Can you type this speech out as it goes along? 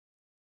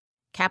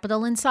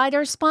Capital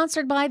Insider,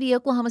 sponsored by the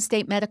Oklahoma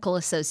State Medical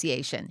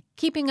Association,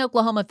 keeping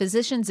Oklahoma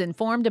physicians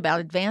informed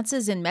about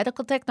advances in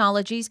medical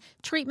technologies,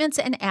 treatments,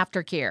 and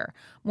aftercare.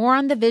 More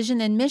on the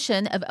vision and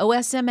mission of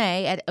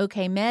OSMA at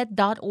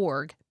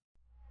okmed.org.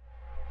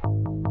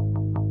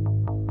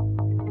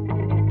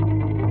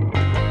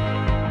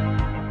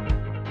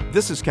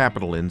 This is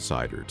Capital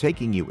Insider,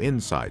 taking you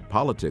inside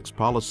politics,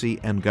 policy,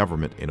 and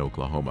government in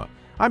Oklahoma.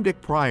 I'm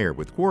Dick Pryor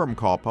with Quorum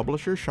Call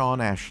publisher Sean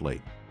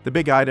Ashley. The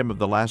big item of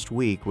the last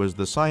week was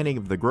the signing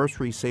of the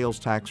grocery sales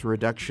tax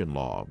reduction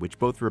law, which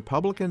both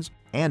Republicans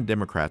and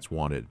Democrats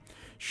wanted.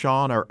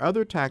 Sean, are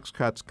other tax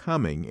cuts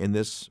coming in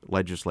this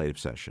legislative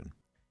session?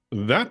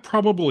 That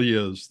probably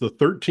is the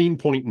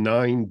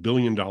 $13.9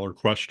 billion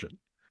question.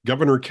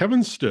 Governor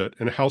Kevin Stitt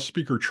and House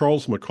Speaker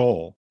Charles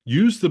McCall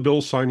used the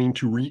bill signing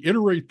to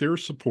reiterate their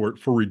support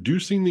for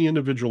reducing the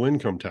individual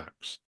income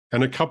tax,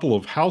 and a couple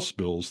of House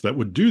bills that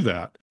would do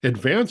that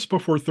advanced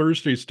before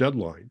Thursday's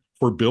deadline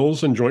for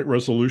bills and joint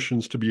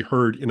resolutions to be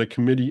heard in a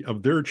committee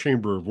of their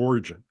chamber of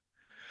origin.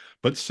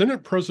 But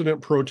Senate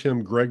President Pro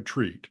Tem Greg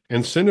Treat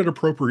and Senate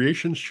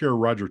Appropriations Chair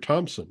Roger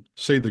Thompson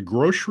say the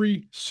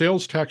grocery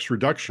sales tax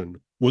reduction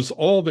was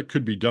all that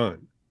could be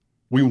done.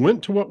 We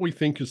went to what we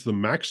think is the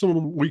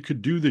maximum we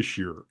could do this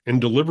year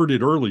and delivered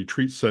it early,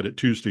 Treat said at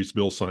Tuesday's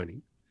bill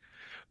signing.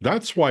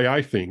 That's why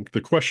I think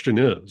the question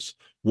is,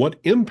 what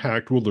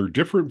impact will their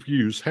different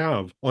views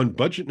have on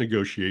budget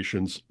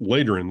negotiations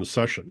later in the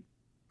session?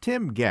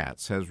 Tim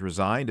Gatz has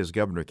resigned as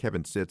Governor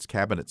Kevin Stitt's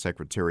Cabinet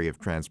Secretary of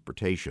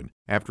Transportation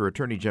after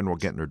Attorney General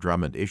Gentner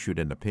Drummond issued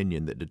an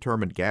opinion that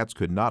determined Gatz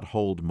could not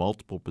hold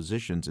multiple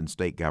positions in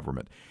state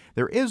government.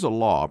 There is a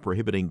law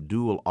prohibiting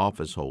dual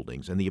office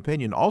holdings, and the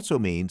opinion also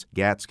means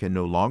Gatz can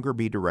no longer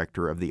be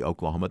director of the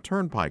Oklahoma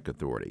Turnpike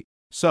Authority.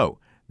 So,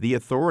 the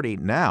authority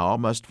now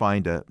must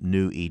find a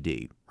new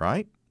ED,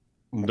 right?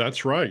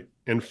 That's right.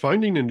 And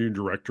finding a new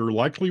director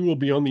likely will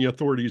be on the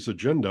authority's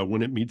agenda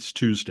when it meets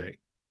Tuesday.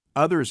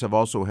 Others have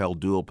also held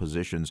dual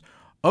positions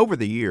over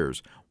the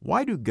years.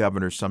 Why do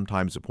governors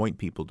sometimes appoint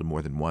people to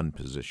more than one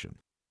position?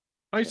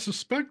 I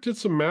suspect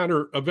it's a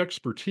matter of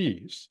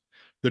expertise.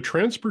 The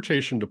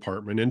Transportation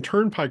Department and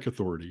Turnpike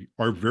Authority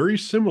are very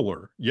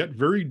similar, yet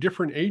very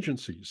different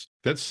agencies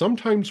that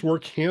sometimes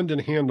work hand in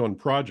hand on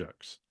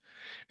projects.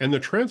 And the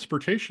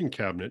Transportation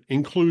Cabinet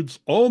includes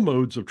all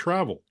modes of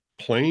travel,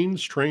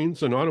 planes,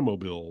 trains, and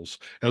automobiles,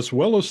 as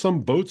well as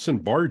some boats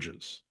and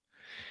barges.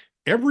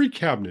 Every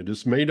cabinet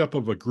is made up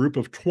of a group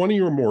of 20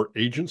 or more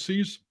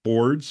agencies,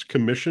 boards,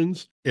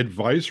 commissions,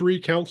 advisory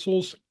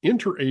councils,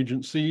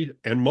 interagency,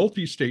 and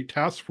multi-state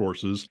task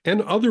forces,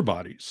 and other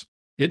bodies.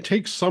 It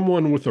takes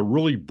someone with a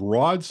really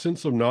broad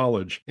sense of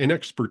knowledge and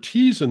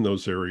expertise in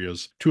those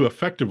areas to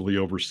effectively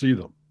oversee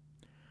them.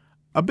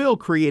 A bill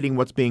creating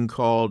what's being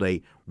called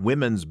a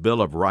Women's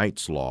Bill of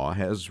Rights law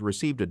has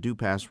received a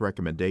do-pass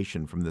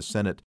recommendation from the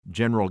Senate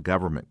General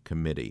Government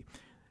Committee.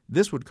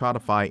 This would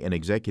codify an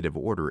executive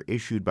order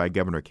issued by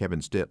Governor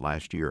Kevin Stitt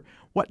last year.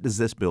 What does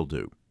this bill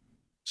do?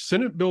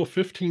 Senate Bill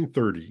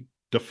 1530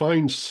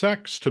 defines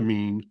sex to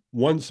mean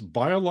one's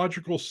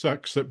biological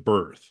sex at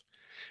birth,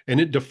 and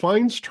it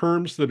defines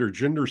terms that are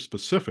gender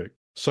specific,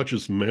 such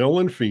as male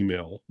and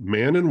female,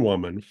 man and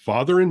woman,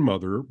 father and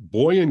mother,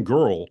 boy and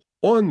girl,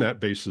 on that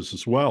basis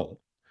as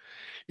well.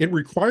 It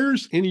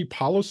requires any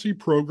policy,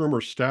 program,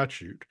 or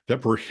statute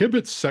that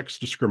prohibits sex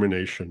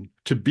discrimination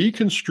to be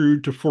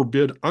construed to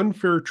forbid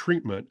unfair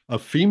treatment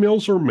of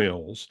females or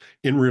males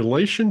in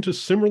relation to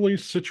similarly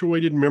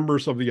situated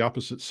members of the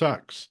opposite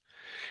sex.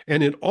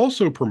 And it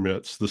also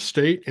permits the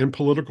state and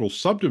political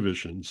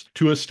subdivisions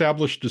to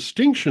establish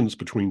distinctions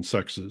between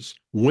sexes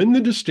when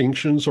the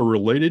distinctions are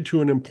related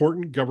to an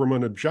important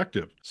government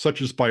objective,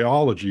 such as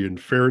biology and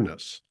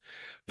fairness.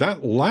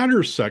 That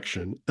latter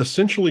section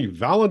essentially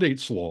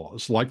validates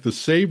laws like the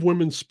Save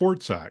Women's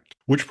Sports Act,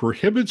 which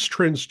prohibits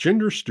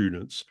transgender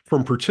students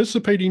from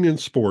participating in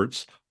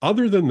sports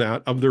other than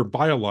that of their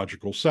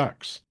biological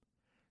sex.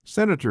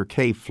 Senator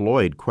Kay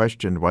Floyd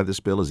questioned why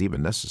this bill is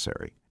even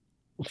necessary.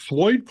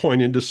 Floyd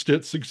pointed to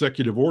Stitt's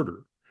executive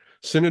order.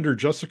 Senator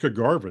Jessica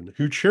Garvin,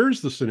 who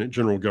chairs the Senate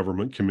General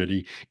Government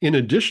Committee, in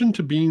addition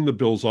to being the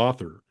bill's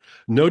author,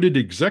 noted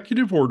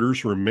executive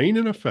orders remain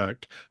in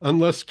effect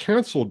unless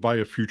canceled by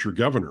a future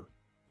governor.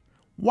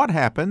 What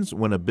happens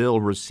when a bill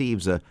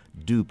receives a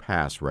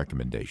do-pass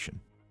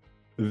recommendation?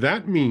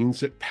 That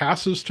means it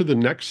passes to the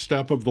next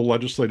step of the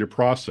legislative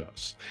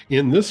process,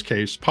 in this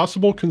case,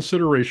 possible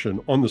consideration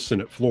on the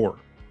Senate floor.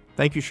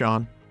 Thank you,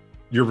 Sean.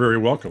 You're very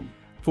welcome.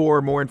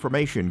 For more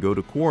information, go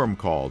to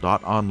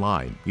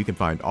quorumcall.online. You can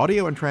find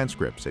audio and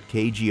transcripts at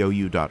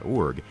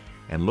kgou.org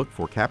and look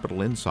for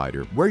Capital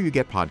Insider where you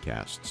get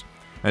podcasts.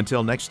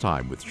 Until next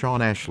time, with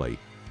Sean Ashley,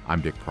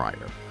 I'm Dick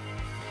Pryor.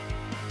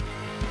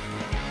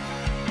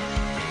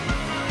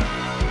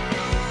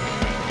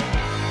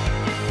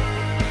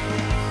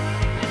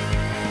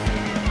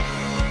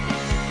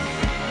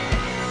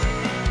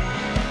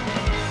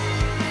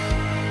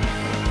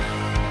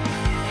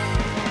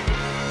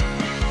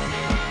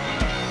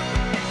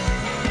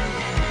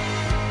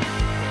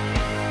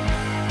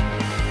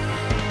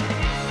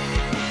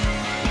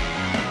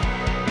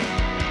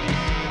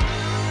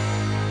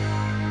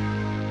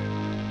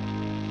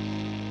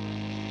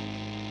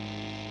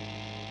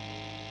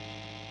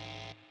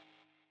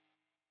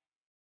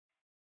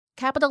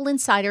 Capital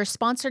Insider,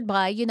 sponsored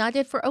by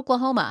United for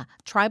Oklahoma,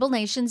 tribal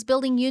nations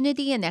building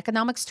unity and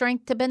economic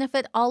strength to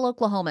benefit all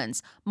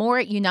Oklahomans. More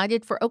at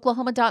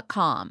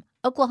unitedforoklahoma.com.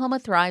 Oklahoma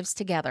thrives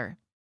together.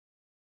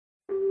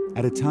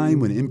 At a time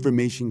when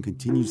information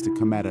continues to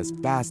come at us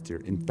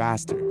faster and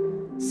faster,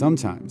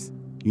 sometimes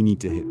you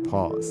need to hit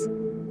pause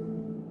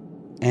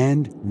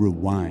and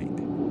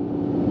rewind.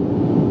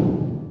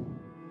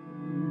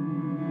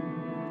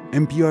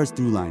 NPR's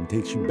Throughline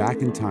takes you back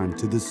in time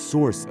to the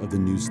source of the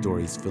news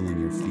stories filling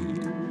your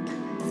feed.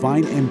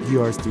 Find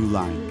NPR's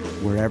Throughline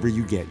wherever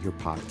you get your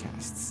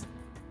podcasts.